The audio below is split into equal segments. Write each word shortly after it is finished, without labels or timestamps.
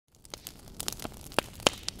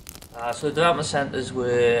So the development centres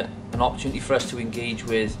were an opportunity for us to engage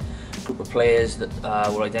with a group of players that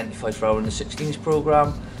were identified for our under-16s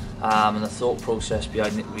programme, and the thought process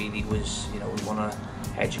behind it really was, we want to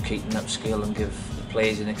educate and upskill and give the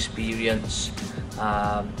players an experience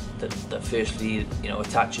that firstly,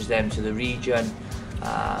 attaches them to the region,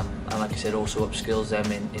 and like I said, also upskills them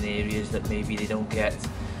in areas that maybe they don't get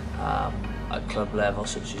at club level,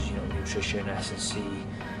 such as nutrition, S&C,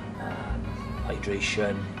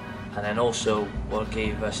 hydration. And then also what it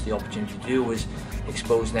gave us the opportunity to do was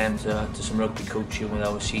expose them to some rugby coaching with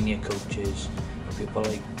our senior coaches, people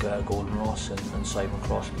like Gordon Ross and Simon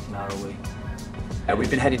Crossley from Narroway. We've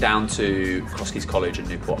been heading down to Crosskeys College and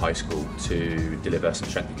Newport High School to deliver some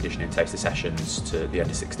strength and conditioning taster sessions to the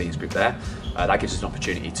under-16s group there. That gives us an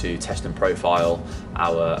opportunity to test and profile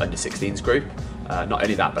our under-16s group. Not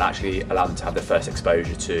only that, but actually allow them to have their first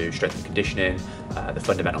exposure to strength and conditioning, the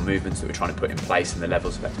fundamental movements that we're trying to put in place and the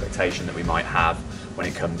levels of expectation that we might have when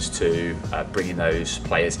it comes to bringing those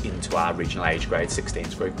players into our regional age grade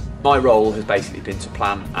 16s group. My role has basically been to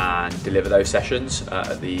plan and deliver those sessions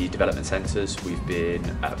at the development centres. We've been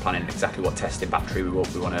planning exactly what testing battery we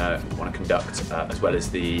want to conduct, as well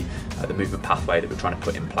as the movement pathway that we're trying to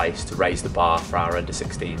put in place to raise the bar for our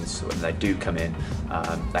under-16s. So when they do come in,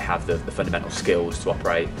 they have the fundamental skills to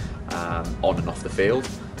operate on and off the field,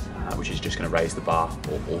 which is just going to raise the bar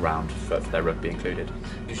all round for their rugby included.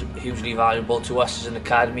 Hugely valuable to us as an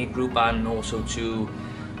academy group, and also to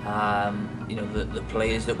the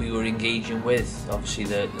players that we were engaging with. Obviously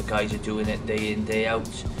the guys are doing it day in, day out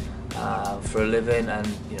for a living, and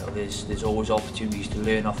there's always opportunities to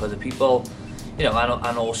learn off other people.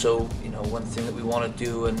 And also one thing that we want to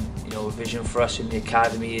do, and a vision for us in the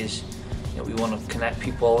academy is we want to connect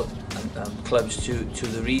people and clubs to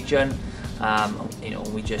the region.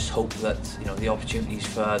 We just hope that the opportunities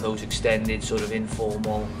for those extended sort of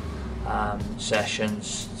informal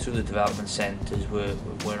sessions through the development centres were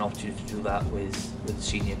an opportunity to do that with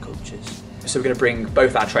senior coaches. So we're going to bring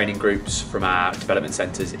both our training groups from our development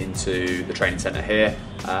centres into the training centre here,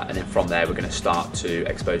 and then from there we're going to start to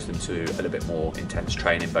expose them to a little bit more intense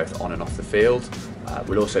training both on and off the field.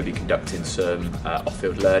 We'll also be conducting some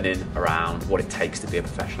off-field learning around what it takes to be a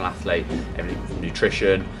professional athlete, everything from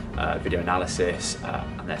nutrition, video analysis,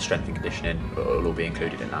 and their strength and conditioning will all be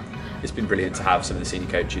included in that. It's been brilliant to have some of the senior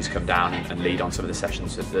coaches come down and lead on some of the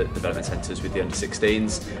sessions at the development centres with the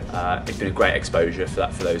under-16s. It's been a great exposure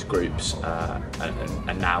for those groups,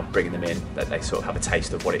 and now bringing them in, that they sort of have a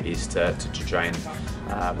taste of what it is to train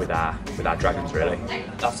with our Dragons, really.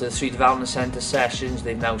 After the 3 development centre sessions,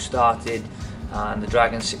 they've now started the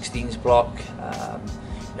Dragons 16s block.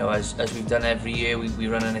 As we've done every year, we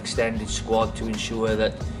run an extended squad to ensure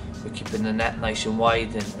that we're keeping the net nice and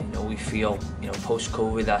wide, and we feel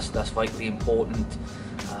post-COVID that's vitally important.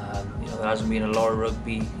 There hasn't been a lot of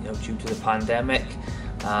rugby due to the pandemic,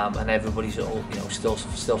 and everybody's all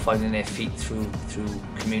still finding their feet through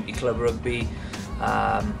community club rugby.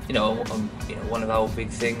 One of our big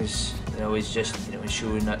things is just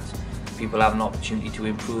ensuring that people have an opportunity to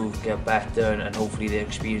improve, get better, and hopefully their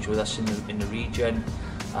experience with us in the region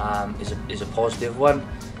is a positive one.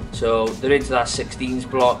 So they're into that 16s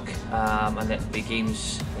block, and it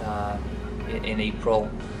begins in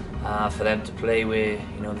April for them to play, where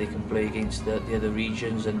they can play against the other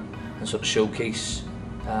regions and sort of showcase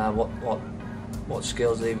what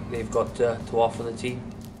skills they've got to offer the team.